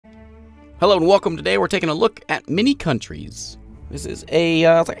Hello and welcome. Today we're taking a look at mini countries. This is a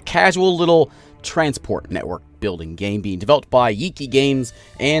it's like a casual little transport network building game being developed by Yeeky Games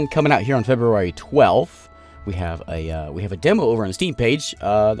and coming out here on February 12th. We have a demo over on the Steam page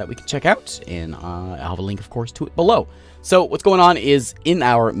that we can check out, and I'll have a link, of course, to it below. So what's going on is in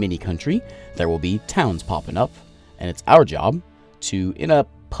our mini country there will be towns popping up, and it's our job to, in a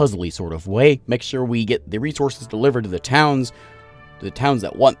puzzly sort of way, make sure we get the resources delivered to the towns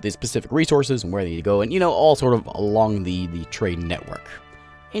that want the specific resources and where they need to go, and, you know, all sort of along the trade network.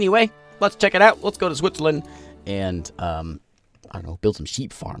 Anyway, let's check it out. Let's go to Switzerland and, I don't know, build some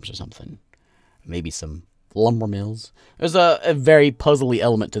sheep farms or something. Maybe some lumber mills. There's a very puzzly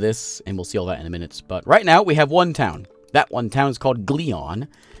element to this, and we'll see all that in a minute. But right now, we have one town. That one town is called Glion.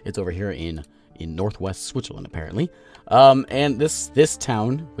 It's over here in northwest Switzerland, apparently. And this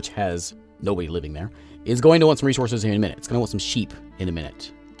town, which has nobody living there, is going to want some resources here in a minute. It's going to want some sheep in a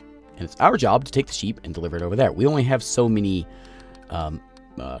minute. And it's our job to take the sheep and deliver it over there. We only have so many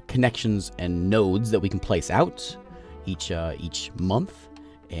connections and nodes that we can place out each month.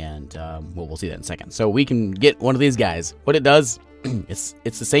 And we'll see that in a second. So we can get one of these guys. What it does, it's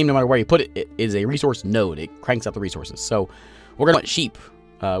the same no matter where you put it. It is a resource node. It cranks out the resources. So we're going to want sheep,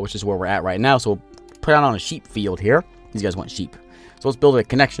 which is where we're at right now. So we'll put it on a sheep field here. These guys want sheep. So let's build a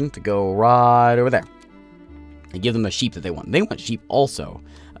connection to go right over there and give them the sheep that they want. They want sheep also,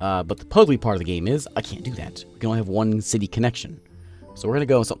 but the puzzly part of the game is I can't do that. We can only have one city connection. So we're going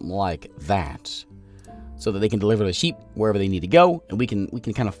to go something like that so that they can deliver the sheep wherever they need to go, and we can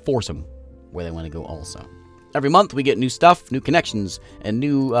kind of force them where they want to go also. Every month we get new stuff, new connections, and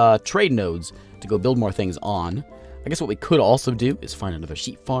new trade nodes to go build more things on. I guess what we could also do is find another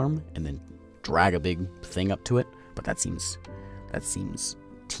sheep farm and then drag a big thing up to it, but that seems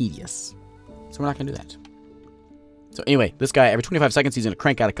tedious. So we're not going to do that. So anyway, this guy, every 25 seconds, he's going to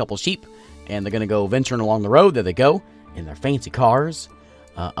crank out a couple sheep, and they're going to go venturing along the road. There they go, in their fancy cars,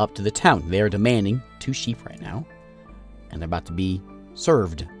 up to the town. They are demanding 2 sheep right now, and they're about to be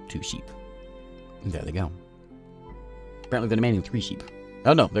served 2 sheep. And there they go. Apparently they're demanding 3 sheep.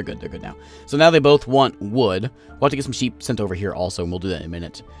 Oh no, they're good now. So now they both want wood. We'll have to get some sheep sent over here also, and we'll do that in a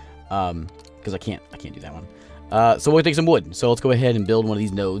minute. Because I can't do that one. So we'll take some wood. So let's go ahead and build one of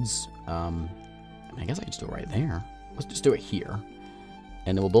these nodes. I guess I can just do it right there. Let's just do it here.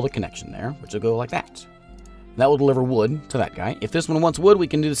 And then we'll build a connection there, which will go like that. That will deliver wood to that guy. If this one wants wood, we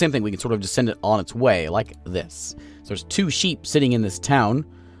can do the same thing. We can sort of just send it on its way, like this. So there's 2 sheep sitting in this town,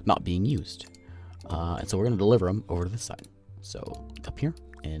 not being used. And so we're going to deliver them over to this side. So up here,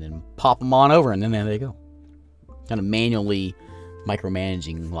 and then pop them on over, and then there they go. Kind of manually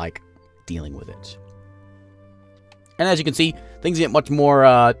micromanaging, like, dealing with it. And as you can see, things get much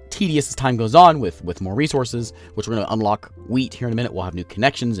more tedious as time goes on with more resources, which we're going to unlock wheat here in a minute. We'll have new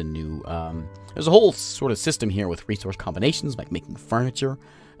connections and new... there's a whole sort of system here with resource combinations, like making furniture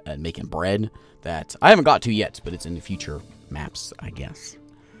and making bread, that I haven't got to yet, but it's in the future maps, I guess.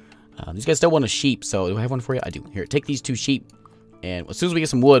 These guys still want a sheep, so do I have one for you? I do. Here, take these 2 sheep, and as soon as we get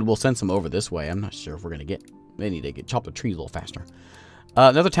some wood, we'll send some over this way. I'm not sure if we're going to get... They need to chop the trees a little faster.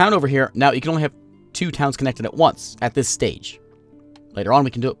 Another town over here. Now, you can only have 2 towns connected at once at this stage. Later on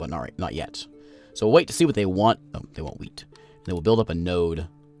we can do it, but not yet. So we'll wait to see what they want. Oh, they want wheat. And then we'll build up a node,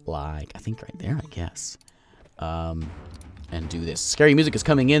 like, I think right there, I guess. And do this. Scary music is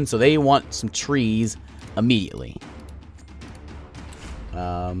coming in, so they want some trees immediately.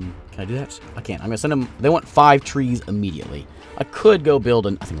 Can I do that? I can't. I'm going to send them... They want 5 trees immediately. I could go build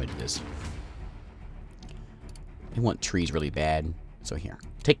an... I think I'm going to do this. They want trees really bad. So here.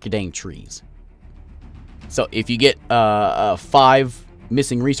 Take your dang trees. So if you get 5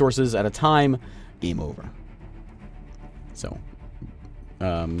 missing resources at a time, game over. So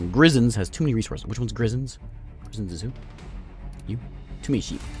Grizzins has too many resources. Which one's Grizzins? Grizzins is who? You? Too many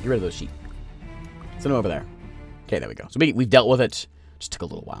sheep. Get rid of those sheep. Send them over there. Okay, there we go. So we've dealt with it. Just took a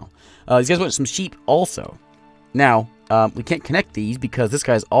little while. These guys want some sheep also. Now, we can't connect these because this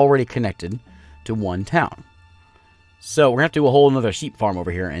guy's already connected to one town. So we're going to have to do a whole another sheep farm over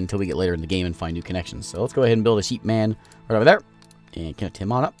here until we get later in the game and find new connections. So let's go ahead and build a sheep man right over there. And connect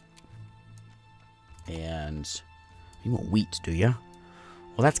him on up. And you want wheat, do you?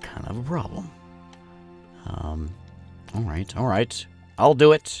 Well, that's kind of a problem. Alright. I'll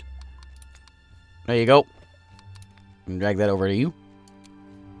do it. There you go. And drag that over to you.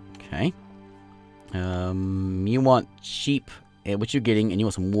 Okay. You want sheep, which you're getting, and you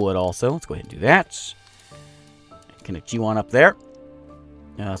want some wood also. Let's go ahead and do that. Connect you on up there.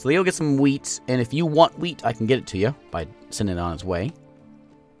 So you'll get some wheat, and if you want wheat, I can get it to you by sending it on its way.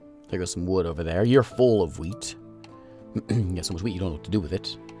 There goes some wood over there. You're full of wheat. You got so much wheat, you don't know what to do with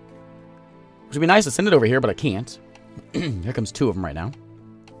it. Which would be nice to send it over here, but I can't. Here comes 2 of them right now.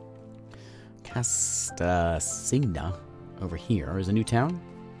 Castasina over here is a new town.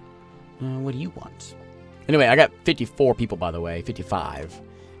 What do you want? Anyway, I got 54 people, by the way. 55.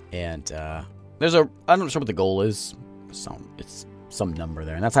 And there's a... I'm not sure what the goal is. It's some number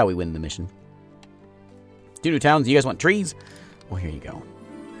there. And that's how we win the mission. 2 new towns. You guys want trees? Well, here you go.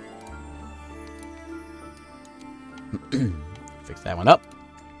 Fix that one up.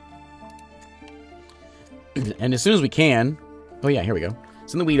 And as soon as we can... Oh, yeah, here we go.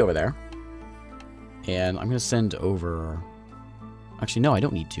 Send the wheat over there. And I'm going to send over... Actually, no, I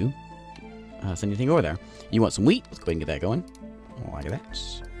don't need to. Send anything over there. You want some wheat? Let's go ahead and get that going. Oh, like that.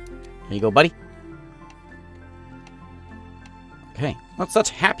 There you go, buddy. Okay. That's such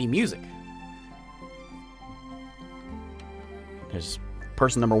happy music. There's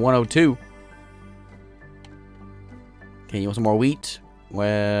person number 102. Okay, you want some more wheat?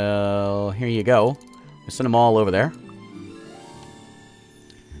 Well, here you go. Just send them all over there.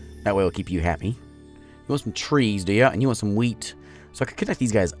 That way it'll keep you happy. You want some trees, do you? And you want some wheat. So I could connect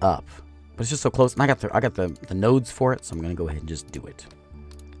these guys up. But it's just so close. And I got the nodes for it, so I'm gonna go ahead and just do it.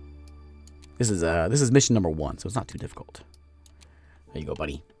 This is mission number 1, so it's not too difficult. There you go,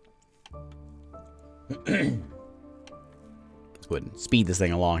 buddy. Let's go ahead and speed this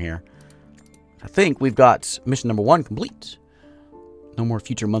thing along here. I think we've got mission number 1 complete. No more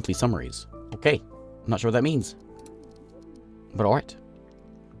future monthly summaries. Okay. I'm not sure what that means. But alright.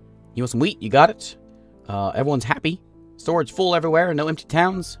 You want some wheat? You got it. Everyone's happy. Storage full everywhere. No empty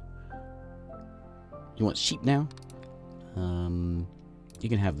towns. You want sheep now? You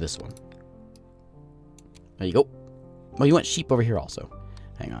can have this one. There you go. Oh, you want sheep over here also.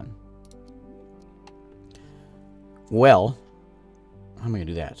 Hang on. Well, how am I going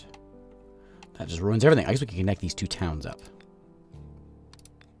to do that? That just ruins everything. I guess we can connect these 2 towns up.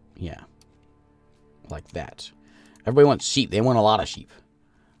 Yeah. Like that. Everybody wants sheep. They want a lot of sheep.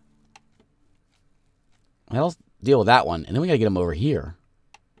 I'll deal with that one. And then we got to get them over here.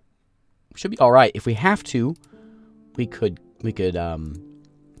 Should be alright. If we have to, we could, you know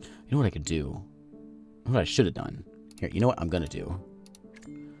what I could do? What I should have done. Here, you know what I'm going to do?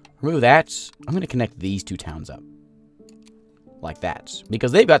 Remove that. I'm going to connect these 2 towns up. Like that.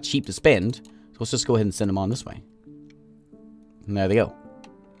 Because they've got sheep to spend. So let's just go ahead and send them on this way. And there they go.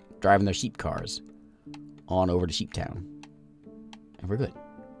 Driving their sheep cars. On over to Sheep Town. And we're good.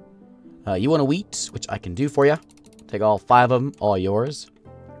 You want a wheat, which I can do for you. Take all 5 of them. All yours.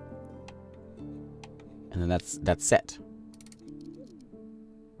 And then that's set.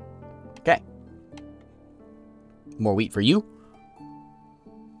 Okay. More wheat for you.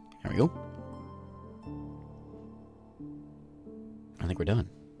 There we go. I think we're done.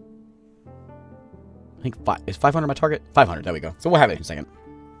 I think is 500 my target? 500, there we go. So we'll have it in a second.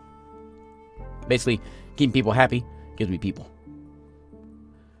 Basically, keeping people happy gives me people.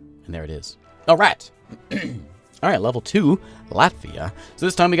 And there it is. All right. All right, level 2, Latvia. So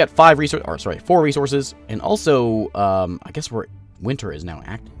this time we got 4 resources. And also, I guess winter is now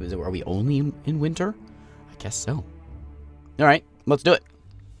active. Are we only in winter? I guess so. All right, let's do it.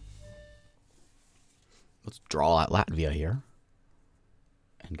 Let's draw out Latvia here.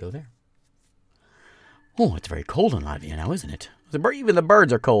 And go there. Oh, it's very cold in Latvia now, isn't it? Even the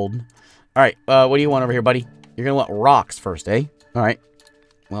birds are cold. All right, what do you want over here, buddy? You're going to want rocks first, eh? All right.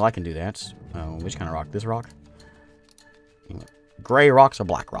 Well, I can do that. Which kind of rock? This rock? Gray rocks or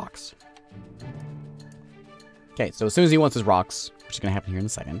black rocks? Okay, so as soon as he wants his rocks, which is going to happen here in a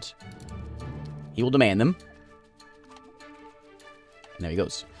second, he will demand them. And there he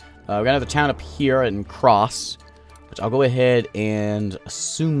goes. We're going to have the town up here and cross, which I'll go ahead and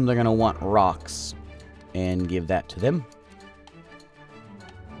assume they're going to want rocks and give that to them.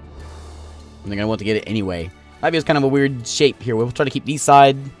 And they're going to want to get it anyway. Latvia's kind of a weird shape here. We'll try to keep these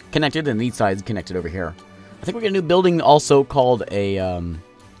sides connected and these sides connected over here. I think we're getting a new building also called a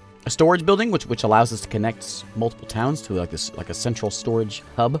storage building, which allows us to connect multiple towns to like a central storage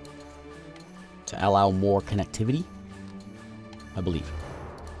hub to allow more connectivity, I believe.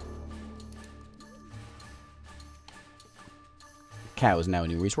 Cow is now a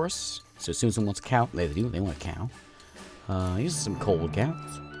new resource. So as soon as someone wants a cow, they do. They want a cow. Here's some cold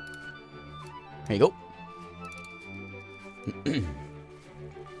cows. There you go.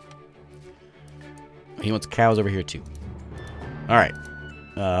 He wants cows over here too. Alright.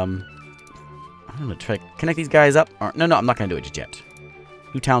 I'm gonna try to connect these guys up. Or, no, I'm not gonna do it just yet.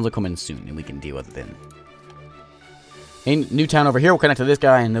 New towns will come in soon and we can deal with it then. And new town over here will connect to this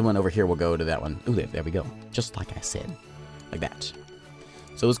guy, and then one over here will go to that one. Ooh, there we go. Just like I said. Like that.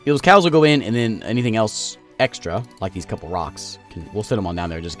 So those cows will go in, and then anything else extra, like these couple rocks, we'll set them on down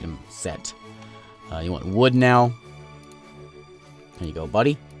there, just get them set. You want wood now. There you go,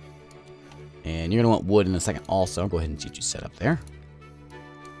 buddy. And you're going to want wood in a second also. Go ahead and get you set up there.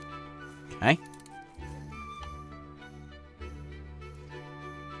 Okay.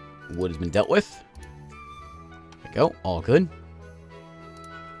 Wood has been dealt with. There you go. All good.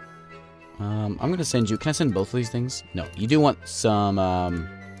 I'm going to send you... Can I send both of these things? No. You do want some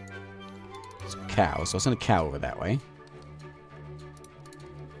cows. So I'll send a cow over that way.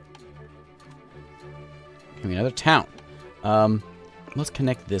 Give me another town. Let's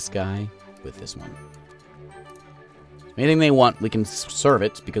connect this guy with this one. Anything they want, we can serve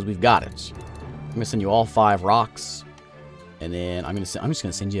it because we've got it. I'm gonna send you all 5 rocks, and then I'm just gonna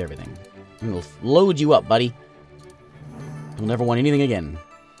send you everything. I'm gonna load you up, buddy. You'll never want anything again.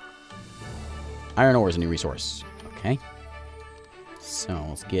 Iron ore is a new resource. Okay. So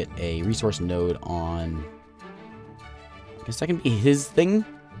let's get a resource node on. I guess that can be his thing.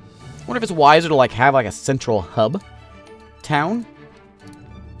 I wonder if it's wiser to have a central hub town.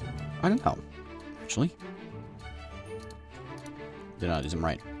 I don't know, actually. Did not do something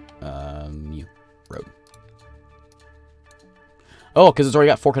right. Road. Oh, because it's already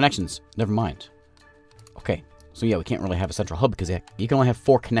got 4 connections. Never mind. Okay. So yeah, we can't really have a central hub because you can only have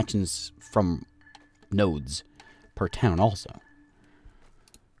 4 connections from nodes per town also.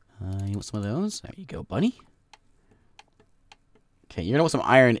 You want some of those? There you go, buddy. Okay, you're going to want some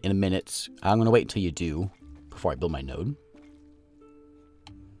iron in a minute. I'm going to wait until you do before I build my node.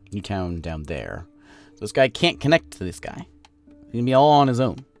 New town down there. So this guy can't connect to this guy. He's going to be all on his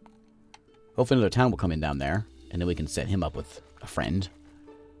own. Hopefully another town will come in down there, and then we can set him up with a friend.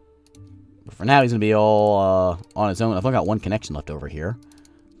 But for now, he's going to be all on his own. I've only got 1 connection left over here,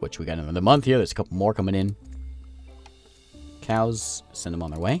 which we got another month here. There's a couple more coming in. Cows, send them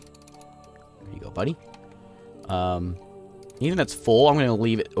on their way. There you go, buddy. Anything that's full, I'm going to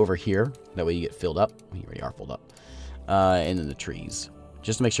leave it over here. That way you get filled up. You already are filled up. And then the trees.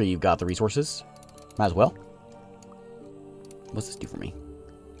 Just to make sure you've got the resources. Might as well. What's this do for me?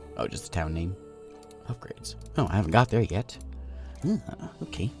 Oh, just the town name. Upgrades. Oh, I haven't got there yet.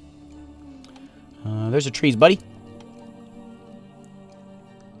 Okay. There's your trees, buddy.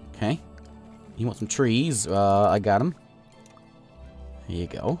 Okay. You want some trees? I got them. There you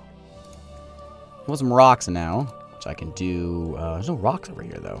go. You want some rocks now, which I can do. There's no rocks over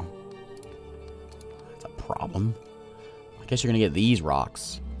here, though. That's a problem. I guess you're going to get these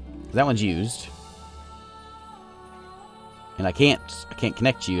rocks. That one's used. And I can't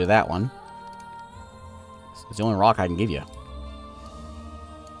connect you to that one. It's the only rock I can give you.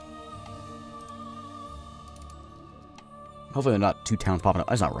 Hopefully there's not 2 towns popping up.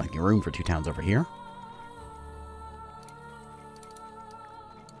 There's not running room for 2 towns over here.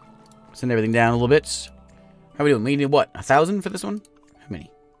 Send everything down a little bit. How are we doing? We need what? 1,000 for this one? How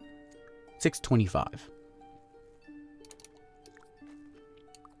many? 625.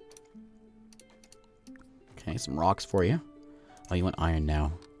 Okay, some rocks for you. Oh, you want iron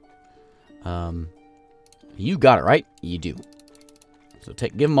now. You got it, right? You do. So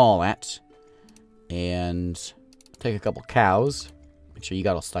give them all that. And take a couple cows. Make sure you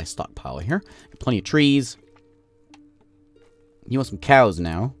got a nice stockpile here. Plenty of trees. You want some cows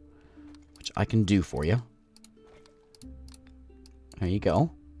now, which I can do for you. There you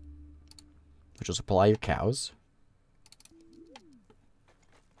go. Which will supply your cows.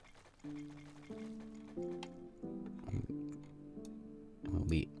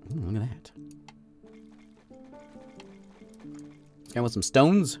 Look at that. This guy wants some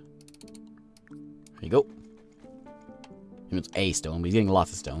stones. There you go. He wants a stone, but he's getting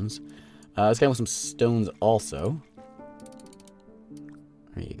lots of stones. This guy wants some stones also.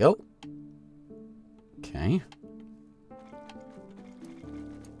 There you go. Okay.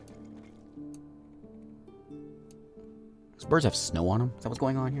 These birds have snow on them? Is that what's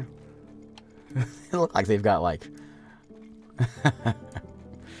going on here? It looks like they've got, like...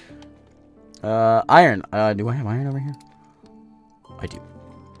 iron. Do I have iron over here? I do.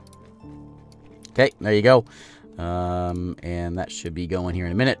 Okay, there you go. And that should be going here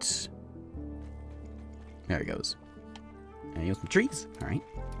in a minute. There it goes. And you want some trees? Alright.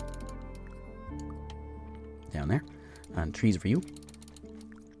 Down there. And trees for you.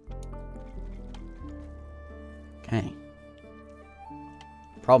 Okay.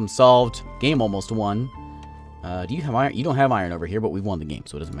 Problem solved. Game almost won. Do you have iron? You don't have iron over here, but we've won the game,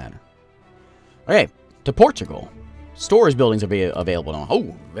 so it doesn't matter. Okay, to Portugal. Storage buildings are available now.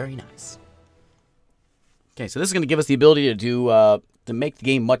 Oh, very nice. Okay, so this is going to give us the ability to do to make the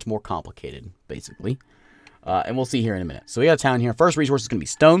game much more complicated, basically. And we'll see here in a minute. So we got a town here. First resource is going to be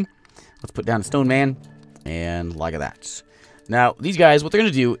stone. Let's put down a stone man, and look at that. Now, these guys, what they're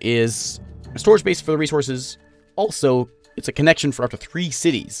going to do is A storage base for the resources. Also, it's a connection for up to 3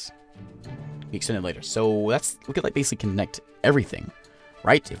 cities. We extend it later. So that's, we could like basically connect everything,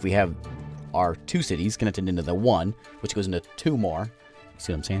 right? If we have our 2 cities connected into the 1, which goes into 2 more.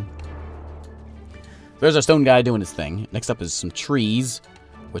 See what I'm saying? There's our stone guy doing his thing. Next up is some trees,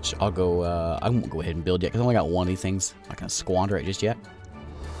 which I'll go, I won't go ahead and build yet because I only got 1 of these things. I'm not going to squander it just yet.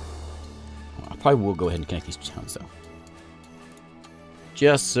 I probably will go ahead and connect these towns though.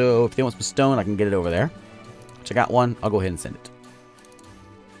 Just so if they want some stone, I can get it over there. Which I got 1. I'll go ahead and send it.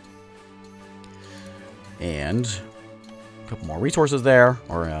 And a couple more resources there,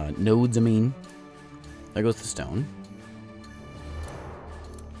 or nodes, I mean. There goes the stone.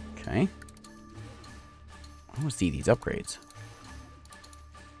 Okay. I want to see these upgrades.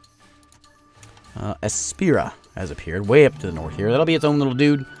 Aspira has appeared way up to the north here. That'll be its own little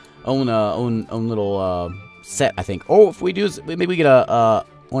dude, own little set, I think. Oh, if we do, maybe we get a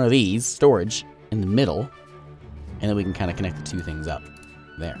one of these storage in the middle, and then we can kind of connect the 2 things up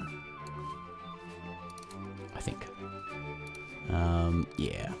there. I think.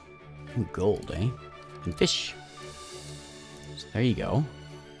 Yeah. Ooh, gold, eh? And fish. So there you go.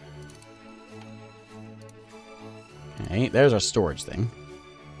 Okay, there's our storage thing.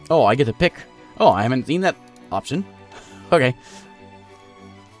 Oh, I get to pick. Oh, I haven't seen that option. Okay.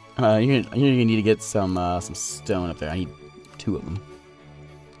 You're gonna need to get some stone up there. I need 2 of them.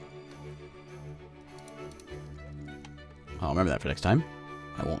 I'll remember that for next time.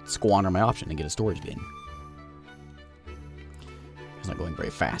 I won't squander my option and get a storage bin. It's not going very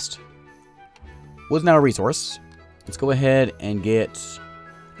fast. Wood's now a resource. Let's go ahead and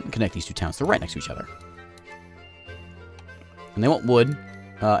connect these 2 towns. They're right next to each other. And they want wood.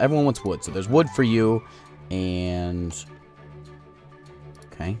 Everyone wants wood. So there's wood for you. And...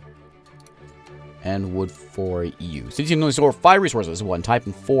 okay. And wood for you. Cities can only store 5 resources, 1 type,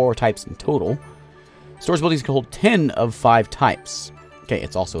 and 4 types in total. Storage buildings can hold 10 of 5 types. Okay,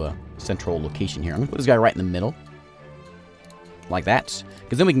 it's also a central location here. I'm going to put this guy right in the middle. Like that.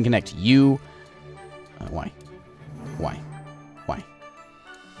 Because then we can connect you. Why? Why? Why?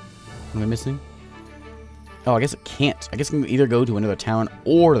 What am I missing? Oh, I guess it can't. I guess it can either go to another town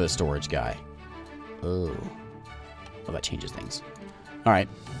or to the storage guy. Oh. Well, that changes things. Alright.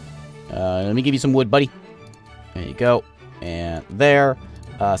 Let me give you some wood, buddy. There you go. And there.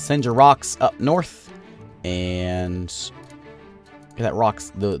 Send your rocks up north. And... get that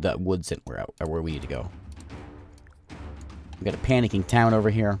rocks, that wood sent where we need to go. We got a panicking town over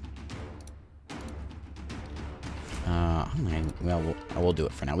here. Well, I will do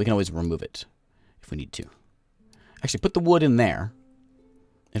it for now. We can always remove it if we need to. Actually, put the wood in there.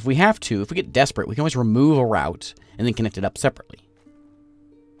 If we have to, if we get desperate, we can always remove a route and then connect it up separately.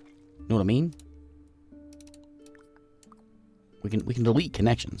 Know what I mean? We can delete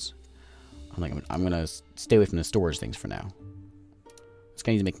connections. I'm gonna stay away from the storage things for now. This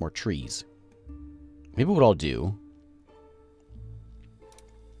guy needs to make more trees. Maybe what I'll do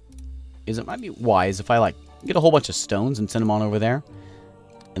is it might be wise if I like get a whole bunch of stones and send them on over there,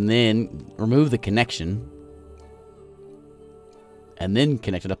 and then remove the connection, and then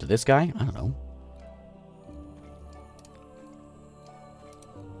connect it up to this guy. I don't know.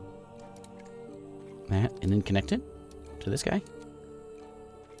 That, and then connect it to this guy.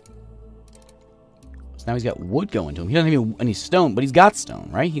 So now he's got wood going to him. He doesn't have any stone, but he's got stone,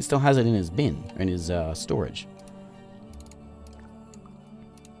 right? He still has it in his bin, or in his storage.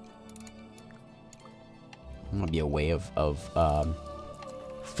 That might be a way of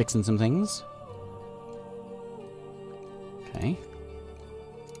fixing some things. Okay.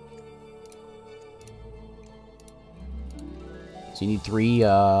 So you need 3,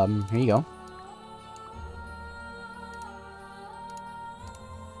 here you go.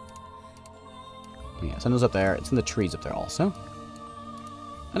 Yeah, send those up there. It's in the trees up there also.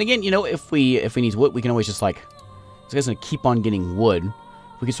 And again, you know, if we need wood, we can always just like, this guy's gonna keep on getting wood.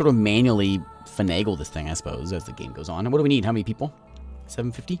 We can sort of manually finagle this thing, I suppose, as the game goes on. And what do we need? How many people?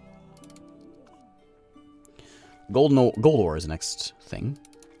 750? Gold ore is the next thing.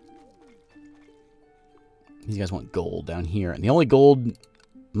 These guys want gold down here. And the only gold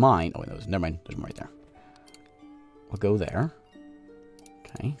mine... oh, wait, never mind. There's one right there. We'll go there.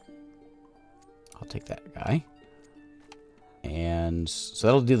 Okay. I'll take that guy. And so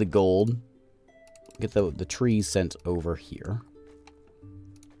that'll do the gold. Get the trees sent over here.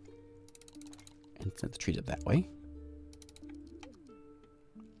 And send the trees up that way.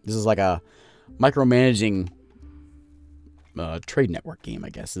 This is like a micromanaging trade network game, I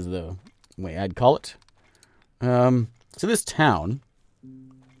guess, is the way I'd call it. So this town,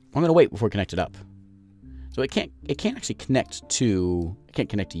 I'm gonna wait before we connect it up. So it can't actually connect to. It can't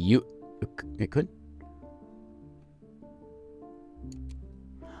connect to you. It could.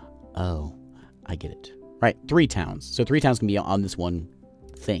 Oh, I get it. Right, 3 towns. So 3 towns can be on this one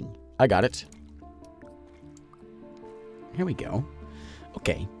thing. I got it. Here we go.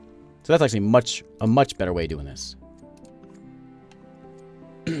 Okay. So that's actually a much better way of doing this.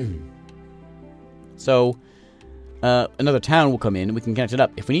 So, another town will come in, and we can connect it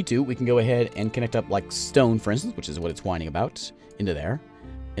up. If we need to, we can go ahead and connect up, like, stone, for instance, which is what it's whining about, into there.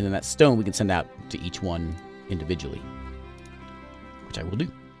 And then that stone we can send out to each one individually, which I will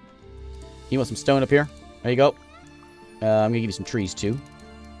do. You want some stone up here? There you go. I'm going to give you some trees, too.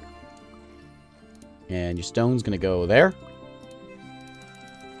 And your stone's going to go there.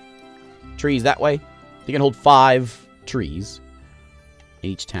 Trees that way. You can hold 5 trees in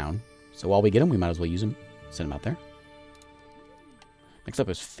each town. So while we get them, we might as well use them. Send them out there. Next up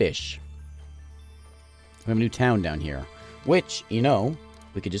is fish. We have a new town down here. Which, you know,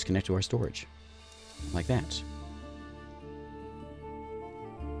 we could just connect to our storage. Like that.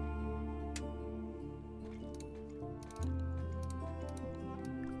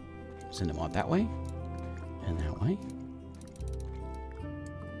 Send them out that way. And that way.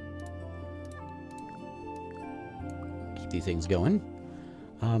 Keep these things going.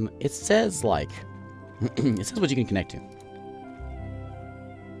 It says, like... it says what you can connect to.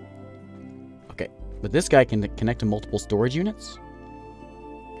 Okay. But this guy can connect to multiple storage units.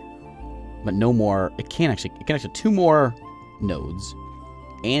 But no more... It can actually... It connects to 2 more nodes.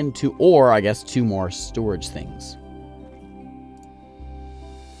 And 2... Or, I guess, 2 more storage things.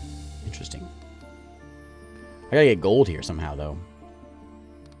 Interesting. I gotta get gold here somehow, though.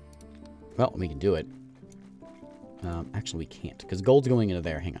 Well, we can do it. Actually, we can't, because gold's going into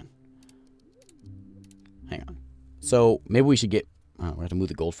there. Hang on. Hang on. So, maybe we should get... we have to move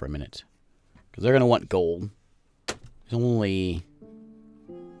the gold for a minute. Because they're going to want gold. There's only...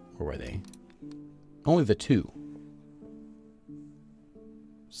 Where were they? Only the 2.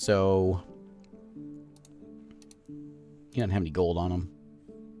 So... You don't have any gold on them.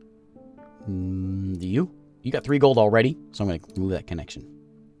 Do you? You got 3 gold already, so I'm going to remove that connection.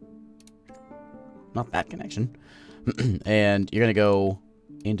 Not that connection. And you're going to go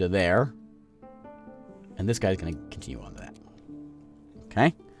into there. And this guy's going to continue on to that.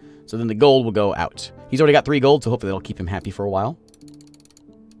 Okay? So then the gold will go out. He's already got 3 gold, so hopefully that'll keep him happy for a while.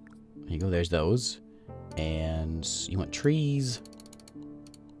 There you go, there's those. And you want trees.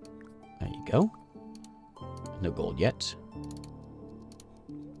 There you go. No gold yet.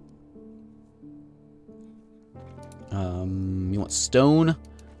 You want stone. I'm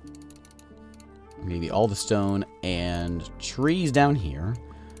going to give you all the stone and trees down here.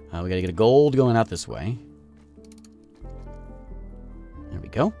 We got to get a gold going out this way. There we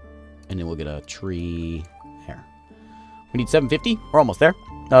go. And then we'll get a tree there. We need 750. We're almost there.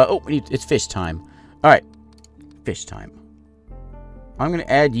 It's fish time. All right. Fish time. I'm going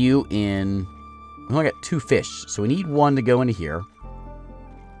to add you in. We only got 2 fish, so we need 1 to go into here.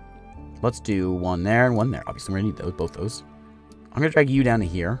 Let's do 1 there and 1 there. Obviously, we're going to need both those. I'm going to drag you down to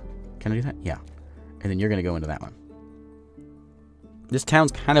here. Can I do that? Yeah. And then you're going to go into that one. This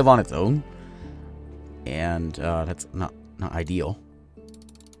town's kind of on its own. And that's not ideal.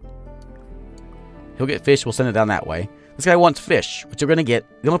 He'll get fish. We'll send it down that way. This guy wants fish, which you're going to get.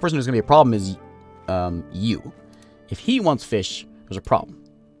 The only person who's going to be a problem is you. If he wants fish, there's a problem.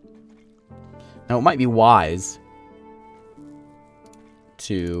 Now, it might be wise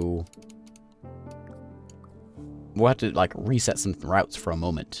to... We'll have to, like, reset some routes for a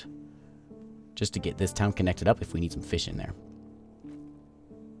moment. Just to get this town connected up if we need some fish in there.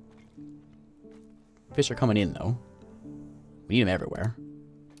 Fish are coming in, though. We need them everywhere.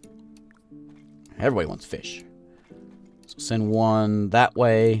 Everybody wants fish. So send 1 that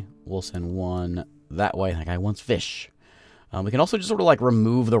way. We'll send 1 that way. That guy wants fish. We can also just sort of, like,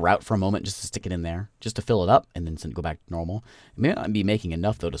 remove the route for a moment just to stick it in there. Just to fill it up and then go back to normal. It may not be making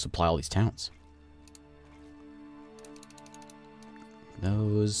enough, though, to supply all these towns.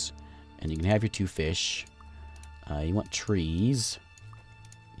 Those. And you can have your 2 fish. You want trees.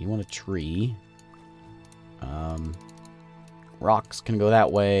 You want a tree. Rocks can go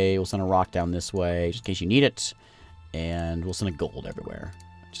that way. We'll send a rock down this way, just in case you need it. And we'll send a gold everywhere.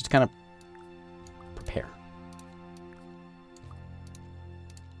 Just to kind of prepare.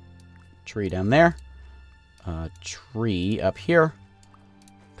 Tree down there. Tree up here.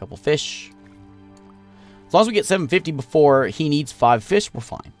 A couple fish. As long as we get 750 before he needs 5 fish, we're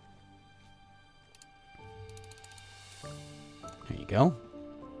fine. There you go.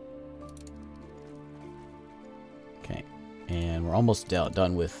 Okay. And we're almost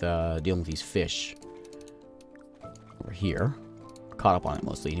done with dealing with these fish. Over here. Caught up on it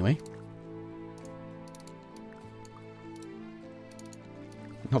mostly, anyway.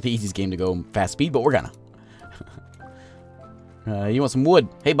 Not the easiest game to go fast speed, but we're gonna. You want some wood?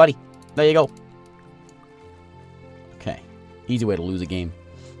 Hey, buddy. There you go. Okay. Easy way to lose a game.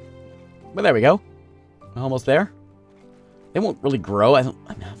 But there we go. Almost there. They won't really grow. I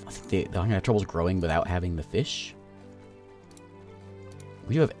think they're gonna have troubles growing without having the fish.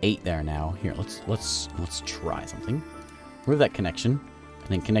 We do have 8 there now. Here, let's try something. Remove that connection, and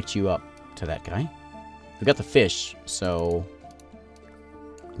then connect you up to that guy. We got the fish, so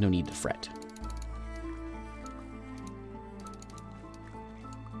no need to fret.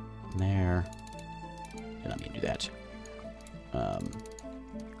 There. Did not mean to do that.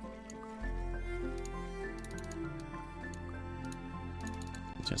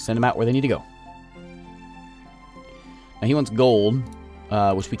 Just send them out where they need to go. Now he wants gold,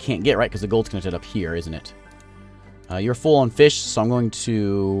 which we can't get, right? Because the gold's connected up here, isn't it? You're full on fish, so I'm going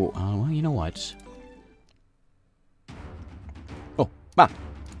to... well, you know what? Oh, bah!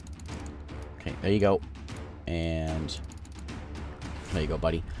 Okay, there you go. And... there you go,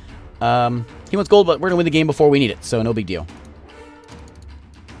 buddy. He wants gold, but we're going to win the game before we need it, so no big deal.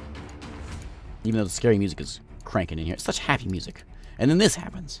 Even though the scary music is cranking in here. It's such happy music. And then this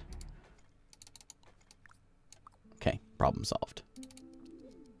happens. Okay, problem solved.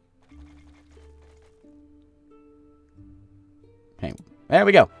 Okay, there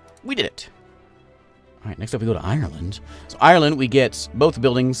we go. We did it. Alright, next up we go to Ireland. So Ireland, we get both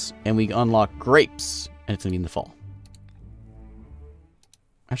buildings, and we unlock grapes. And it's going to be in the fall.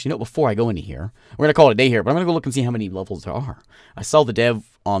 Actually, no, before I go into here, we're going to call it a day here, but I'm going to go look and see how many levels there are. I saw the dev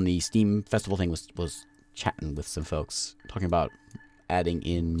on the Steam Festival thing was chatting with some folks, talking about adding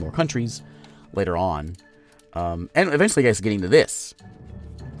in more countries later on. And eventually, guys, getting to this,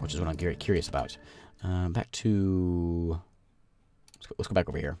 which is what I'm very curious about. Back to... let's go back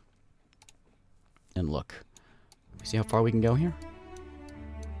over here and look. See how far we can go here?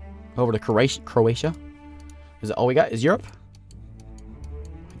 Over to Croatia. Is that all we got? Is Europe?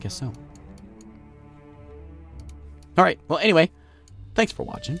 I guess so. Alright, well, anyway, thanks for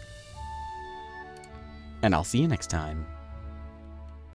watching. And I'll see you next time.